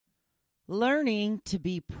Learning to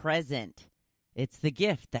be present. It's the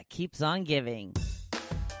gift that keeps on giving.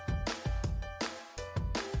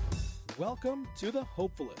 Welcome to the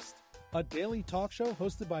Hopefulist, a daily talk show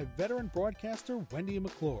hosted by veteran broadcaster Wendy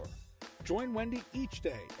McClure. Join Wendy each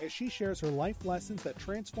day as she shares her life lessons that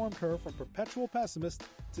transformed her from perpetual pessimist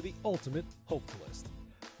to the ultimate hopefulist.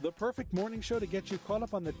 The perfect morning show to get you caught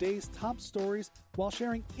up on the day's top stories while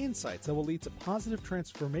sharing insights that will lead to positive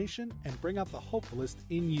transformation and bring out the hopefulist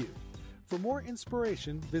in you. For more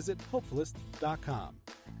inspiration, visit Hopefulist.com.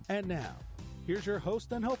 And now, here's your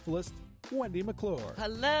host and hopefulist, Wendy McClure.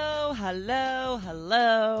 Hello, hello,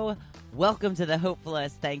 hello. Welcome to the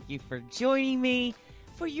Hopefulist. Thank you for joining me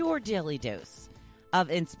for your daily dose of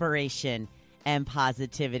inspiration and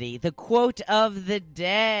positivity. The quote of the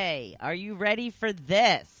day. Are you ready for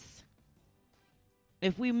this?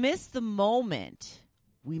 If we miss the moment,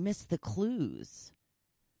 we miss the clues.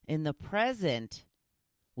 In the present,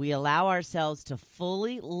 we allow ourselves to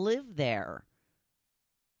fully live there.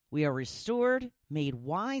 We are restored, made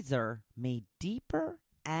wiser, made deeper,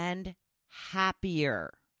 and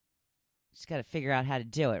happier. Just got to figure out how to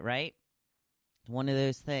do it, right? One of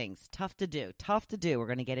those things. Tough to do. We're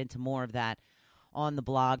going to get into more of that on the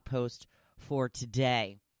blog post for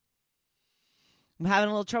today. I'm having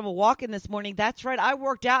a little trouble walking this morning. That's right. I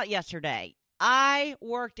worked out yesterday. I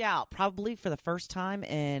worked out probably for the first time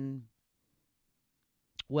in...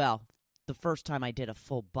 Well, the first time I did a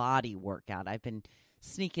full body workout. I've been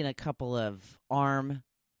sneaking a couple of arm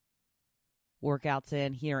workouts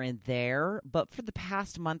in here and there, but for the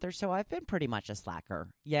past month or so, I've been pretty much a slacker.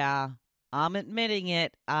 Yeah, I'm admitting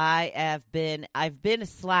it. I've been a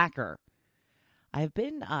slacker. I've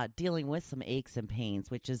been dealing with some aches and pains,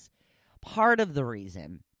 which is part of the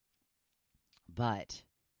reason, but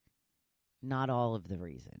not all of the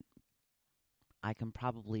reason. I can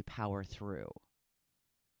probably power through.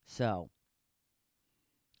 So,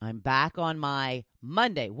 I'm back on my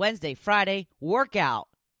Monday, Wednesday, Friday workout.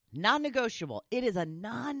 Non-negotiable. It is a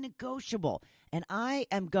non-negotiable. And I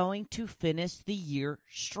am going to finish the year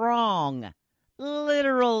strong.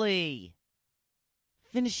 Literally.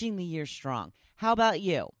 Finishing the year strong. How about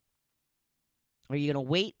you? Are you going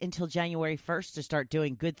to wait until January 1st to start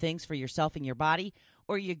doing good things for yourself and your body?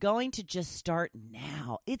 Or are you going to just start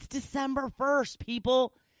now? It's December 1st,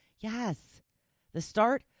 people. Yes. The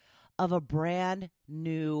start of a brand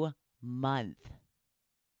new month.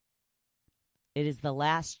 It is the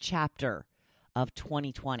last chapter of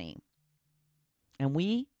 2020. And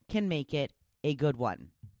we can make it a good one.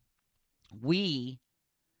 We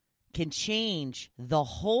can change the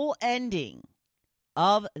whole ending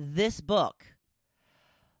of this book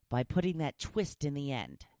by putting that twist in the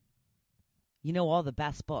end. You know, all the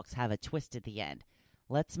best books have a twist at the end.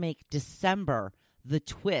 Let's make December the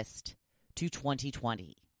twist to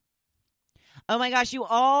 2020. Oh my gosh, you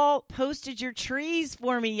all posted your trees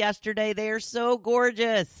for me yesterday. They are so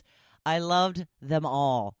gorgeous. I loved them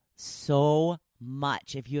all so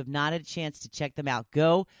much. If you have not had a chance to check them out,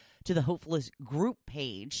 go to the Hopefulist group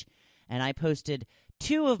page. And I posted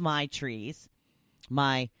 2 of my trees,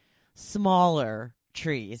 my smaller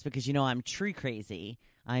trees, because you know I'm tree crazy.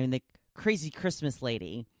 I'm the crazy Christmas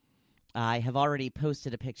lady. I have already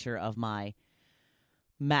posted a picture of my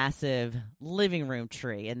massive living room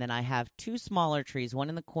tree, and then I have 2 smaller trees, one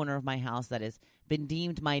in the corner of my house that has been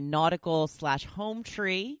deemed my nautical/home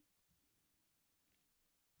tree,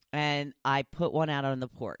 and I put one out on the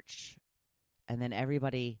porch, and then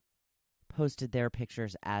everybody posted their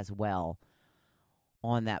pictures as well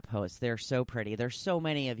on that post. They're so pretty. There's so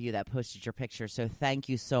many of you that posted your pictures, so thank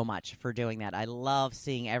you so much for doing that. I love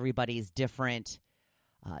seeing everybody's different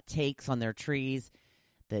takes on their trees.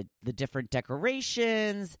 The different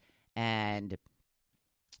decorations, and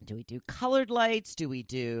do we do colored lights? Do we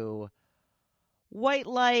do white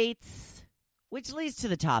lights? Which leads to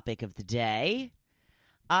the topic of the day.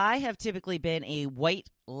 I have typically been a white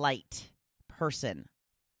light person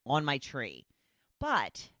on my tree,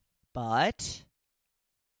 but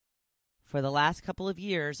for the last couple of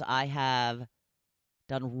years, I have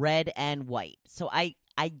done red and white. So I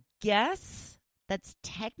guess that's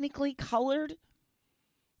technically colored.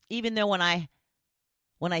 Even though when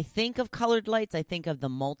I think of colored lights, I think of the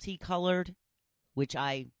multicolored, which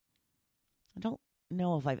I don't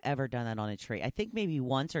know if I've ever done that on a tree. I think maybe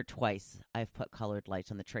once or twice I've put colored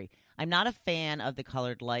lights on the tree. I'm not a fan of the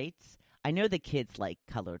colored lights. I know the kids like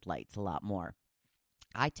colored lights a lot more.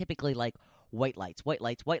 I typically like white lights,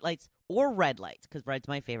 or red lights, because red's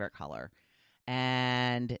my favorite color.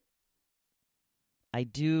 And I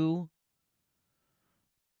do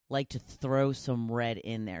like to throw some red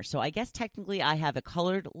in there. So I guess technically I have a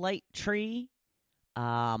colored light tree,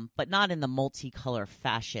 but not in the multicolor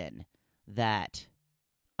fashion that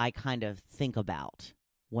I kind of think about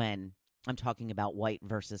when I'm talking about white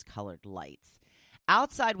versus colored lights.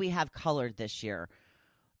 Outside, we have colored this year.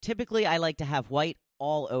 Typically, I like to have white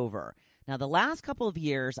all over. Now, the last couple of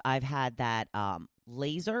years, I've had that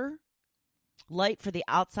laser light for the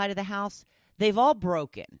outside of the house. They've all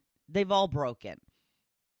broken.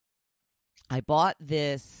 I bought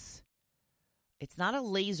this. It's not a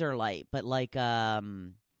laser light, but like a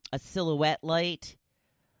silhouette light.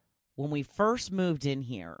 When we first moved in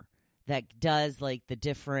here, that does like the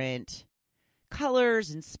different colors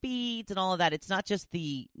and speeds and all of that. It's not just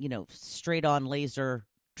the, straight on laser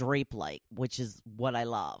drape light, which is what I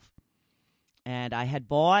love. And I had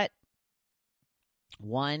bought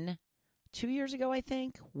one 2 years ago, I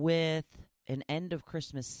think, with an end of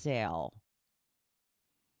Christmas sale.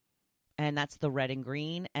 And that's the red and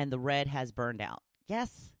green, and the red has burned out.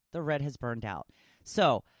 Yes, the red has burned out.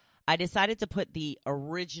 So I decided to put the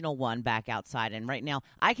original one back outside, and right now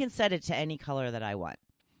I can set it to any color that I want.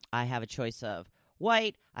 I have a choice of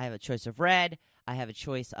white, I have a choice of red, I have a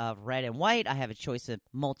choice of red and white, I have a choice of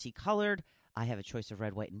multicolored, I have a choice of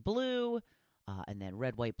red, white, and blue, and then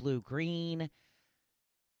red, white, blue, green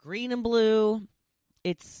and blue.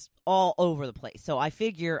 It's all over the place. So I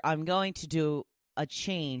figure I'm going to do a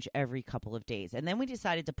change every couple of days. And then we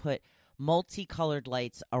decided to put multicolored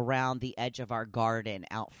lights around the edge of our garden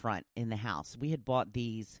out front in the house. We had bought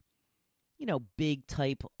these, big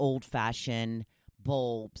type old-fashioned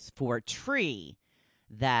bulbs for a tree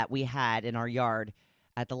that we had in our yard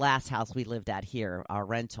at the last house we lived at here, our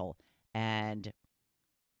rental. And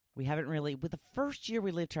we haven't really, with the first year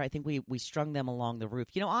we lived here, I think we strung them along the roof.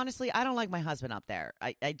 Honestly, I don't like my husband up there.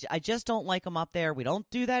 I just don't like him up there. We don't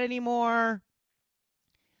do that anymore.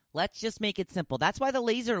 Let's just make it simple. That's why the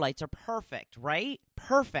laser lights are perfect, right?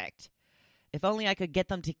 Perfect. If only I could get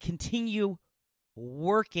them to continue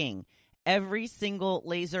working. Every single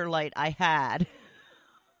laser light I had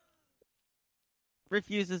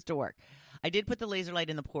refuses to work. I did put the laser light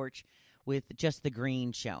in the porch with just the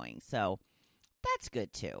green showing, so that's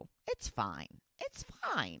good too. It's fine.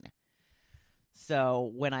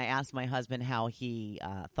 So when I asked my husband how he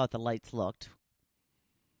thought the lights looked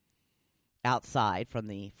outside from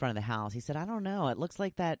the front of the house, he said, I don't know. It looks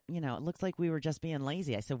like that, it looks like we were just being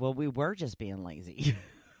lazy. I said, well, we were just being lazy.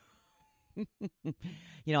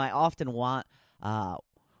 I often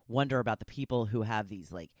wonder about the people who have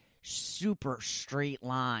these like super straight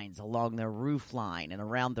lines along their roof line and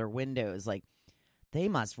around their windows. Like, they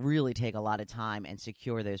must really take a lot of time and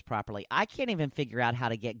secure those properly. I can't even figure out how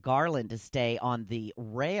to get garland to stay on the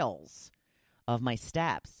rails of my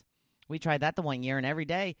steps. We tried that the one year, and every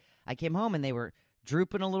day I came home and they were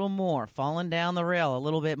drooping a little more, falling down the rail a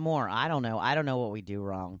little bit more. I don't know. I don't know what we do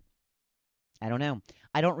wrong. I don't know.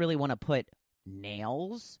 I don't really want to put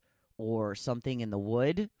nails or something in the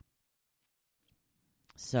wood.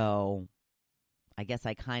 So I guess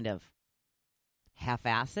I kind of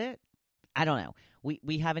half-ass it. I don't know.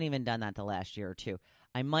 We haven't even done that the last year or two.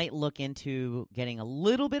 I might look into getting a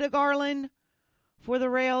little bit of garland for the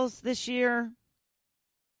rails this year.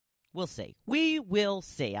 We'll see. We will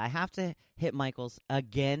see. I have to hit Michael's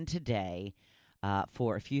again today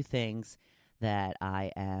for a few things that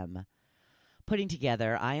I am putting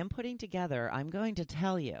together. I'm going to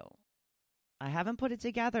tell you. I haven't put it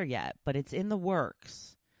together yet, but it's in the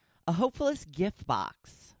works. A Hopefulist gift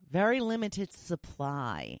box. Very limited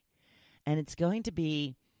supply. And it's going to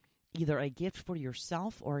be either a gift for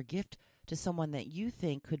yourself or a gift to someone that you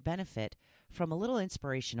think could benefit from a little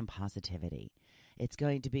inspiration and positivity. It's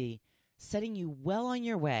going to be setting you well on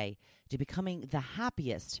your way to becoming the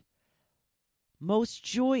happiest, most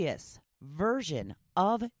joyous version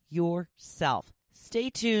of yourself.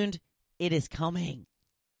 Stay tuned. It is coming.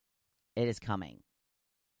 It is coming.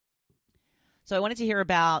 So I wanted to hear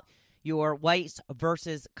about your white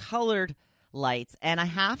versus colored lights. And I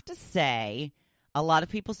have to say, a lot of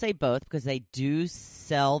people say both because they do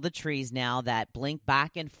sell the trees now that blink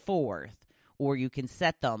back and forth, or you can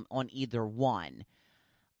set them on either one.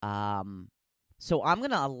 So I'm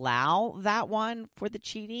going to allow that one for the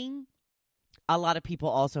cheating. A lot of people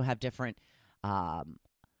also have different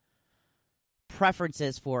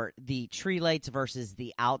preferences for the tree lights versus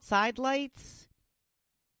the outside lights.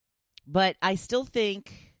 But I still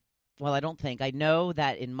think, I know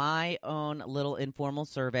that in my own little informal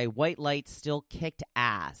survey, white lights still kicked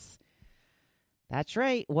ass. That's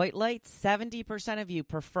right. White lights, 70% of you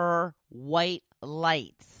prefer white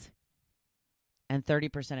lights. And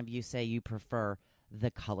 30% of you say you prefer the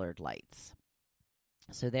colored lights.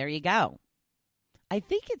 So there you go. I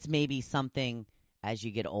think it's maybe something as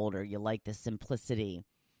you get older. You like the simplicity.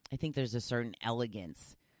 I think there's a certain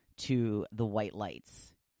elegance to the white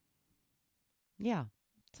lights. Yeah,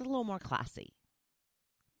 it's a little more classy.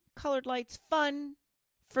 Colored lights, fun,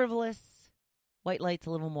 frivolous. White lights, a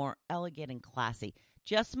little more elegant and classy.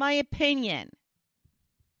 Just my opinion.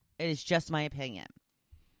 It is just my opinion.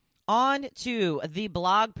 On to the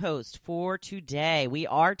blog post for today. We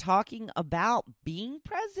are talking about being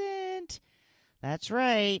present. That's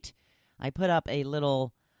right. I put up a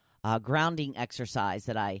little grounding exercise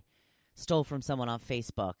that I stole from someone on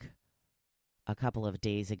Facebook a couple of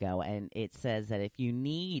days ago. And it says that if you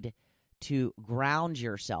need to ground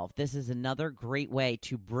yourself, this is another great way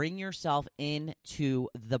to bring yourself into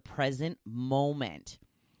the present moment.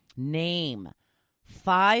 Name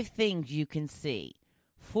 5 things you can see,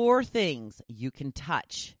 4 things you can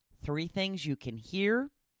touch, 3 things you can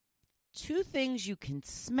hear, 2 things you can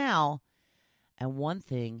smell, and 1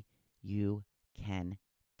 thing you can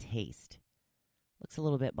taste. Looks a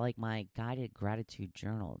little bit like my guided gratitude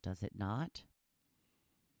journal, does it not?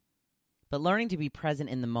 But learning to be present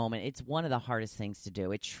in the moment, it's one of the hardest things to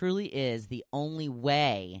do. It truly is the only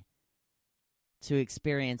way to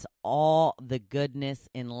experience all the goodness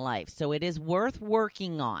in life. So it is worth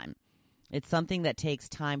working on. It's something that takes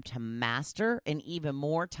time to master and even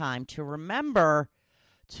more time to remember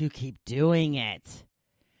to keep doing it.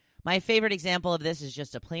 My favorite example of this is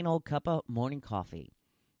just a plain old cup of morning coffee.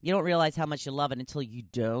 You don't realize how much you love it until you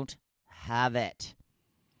don't have it.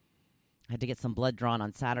 I had to get some blood drawn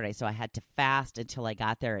on Saturday, so I had to fast until I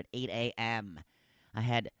got there at 8 a.m. I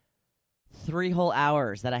had 3 whole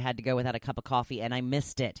hours that I had to go without a cup of coffee, and I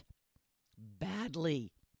missed it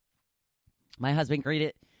badly. My husband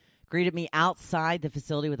greeted me outside the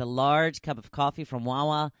facility with a large cup of coffee from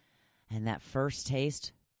Wawa, and that first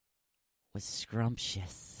taste was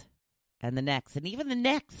scrumptious. And the next, and even the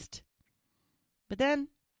next. But then,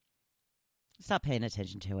 I stopped paying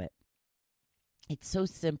attention to it. It's so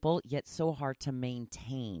simple, yet so hard to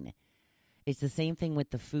maintain. It's the same thing with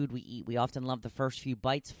the food we eat. We often love the first few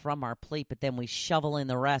bites from our plate, but then we shovel in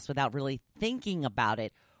the rest without really thinking about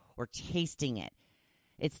it or tasting it.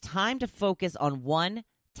 It's time to focus on one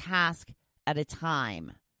task at a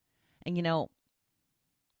time. And, you know,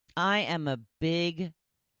 I am a big,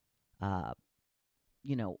 I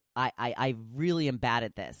really am bad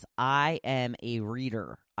at this. I am a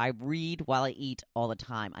reader. I read while I eat all the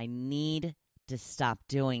time. I need to stop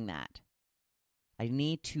doing that. I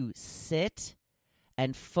need to sit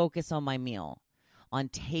and focus on my meal, on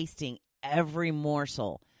tasting every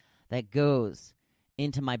morsel that goes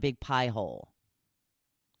into my big pie hole.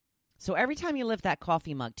 So every time you lift that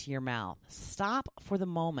coffee mug to your mouth, stop for the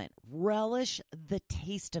moment. Relish the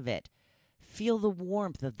taste of it. Feel the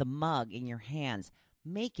warmth of the mug in your hands.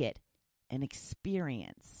 Make it an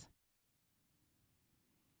experience.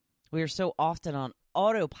 We are so often on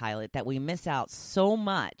autopilot that we miss out so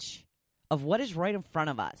much of what is right in front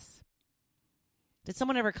of us. Did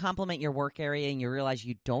someone ever compliment your work area and you realize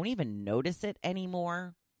you don't even notice it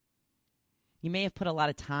anymore? You may have put a lot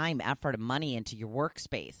of time, effort, and money into your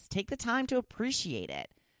workspace. Take the time to appreciate it.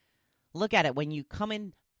 Look at it when you come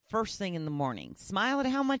in first thing in the morning. Smile at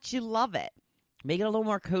how much you love it. Make it a little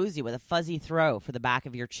more cozy with a fuzzy throw for the back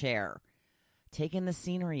of your chair. Take in the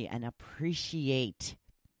scenery and appreciate.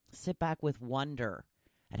 Sit back with wonder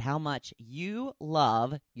at how much you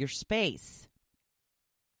love your space.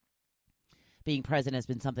 Being present has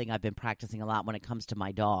been something I've been practicing a lot when it comes to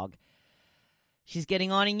my dog. She's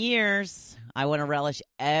getting on in years. I want to relish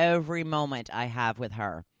every moment I have with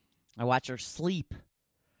her. I watch her sleep.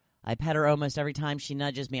 I pet her almost every time she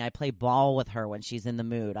nudges me. I play ball with her when she's in the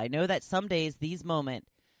mood. I know that some days these moments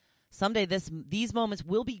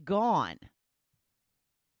will be gone.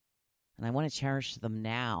 And I want to cherish them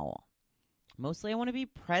now. Mostly I want to be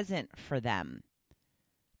present for them.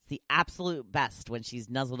 It's the absolute best when she's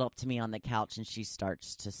nuzzled up to me on the couch and she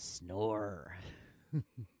starts to snore.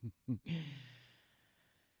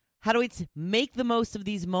 How do we make the most of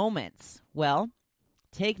these moments? Well,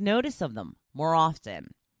 take notice of them more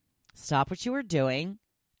often. Stop what you are doing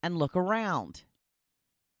and look around.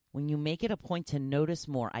 When you make it a point to notice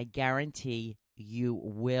more, I guarantee you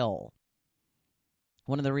will.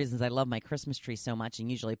 One of the reasons I love my Christmas tree so much and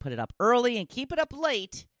usually put it up early and keep it up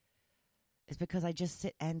late is because I just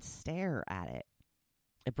sit and stare at it.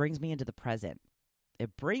 It brings me into the present.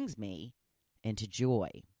 It brings me into joy.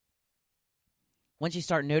 Once you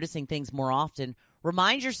start noticing things more often,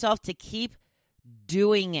 remind yourself to keep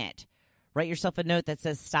doing it. Write yourself a note that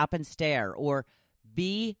says stop and stare or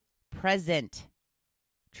be present.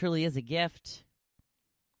 Truly is a gift.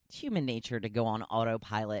 It's human nature to go on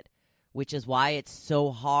autopilot, which is why it's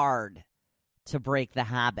so hard to break the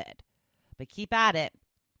habit. But keep at it.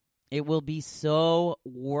 It will be so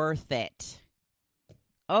worth it.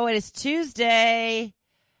 Oh, it is Tuesday.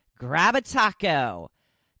 Grab a taco.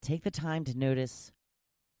 Take the time to notice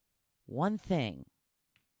one thing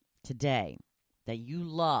today that you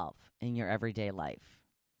love in your everyday life.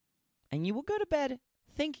 And you will go to bed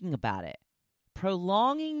thinking about it,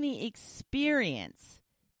 prolonging the experience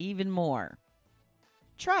even more.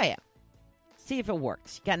 Try it. See if it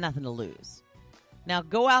works. You got nothing to lose. Now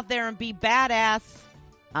go out there and be badass.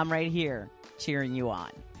 I'm right here cheering you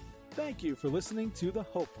on. Thank you for listening to The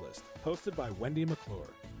Hopefulist, hosted by Wendy McClure.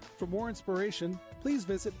 For more inspiration, please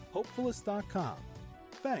visit hopefulist.com.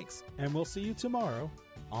 Thanks, and we'll see you tomorrow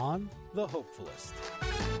on The Hopefulist.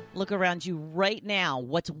 Look around you right now.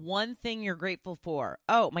 What's one thing you're grateful for?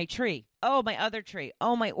 Oh, my tree. Oh, my other tree.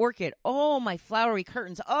 Oh, my orchid. Oh, my flowery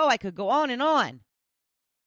curtains. Oh, I could go on and on.